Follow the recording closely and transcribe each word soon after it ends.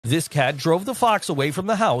This cat drove the fox away from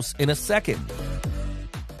the house in a second.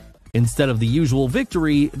 Instead of the usual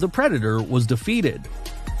victory, the predator was defeated.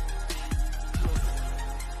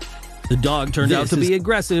 The dog turned out to be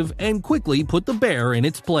aggressive and quickly put the bear in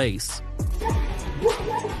its place.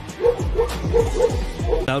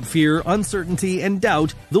 Without fear, uncertainty, and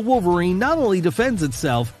doubt, the Wolverine not only defends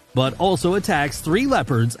itself, but also attacks 3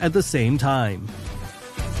 leopards at the same time.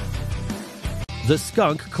 The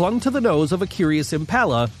skunk clung to the nose of a curious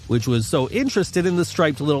impala, which was so interested in the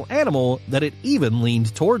striped little animal that it even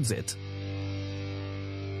leaned towards it.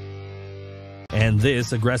 And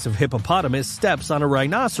this aggressive hippopotamus steps on a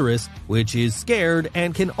rhinoceros, which is scared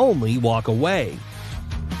and can only walk away.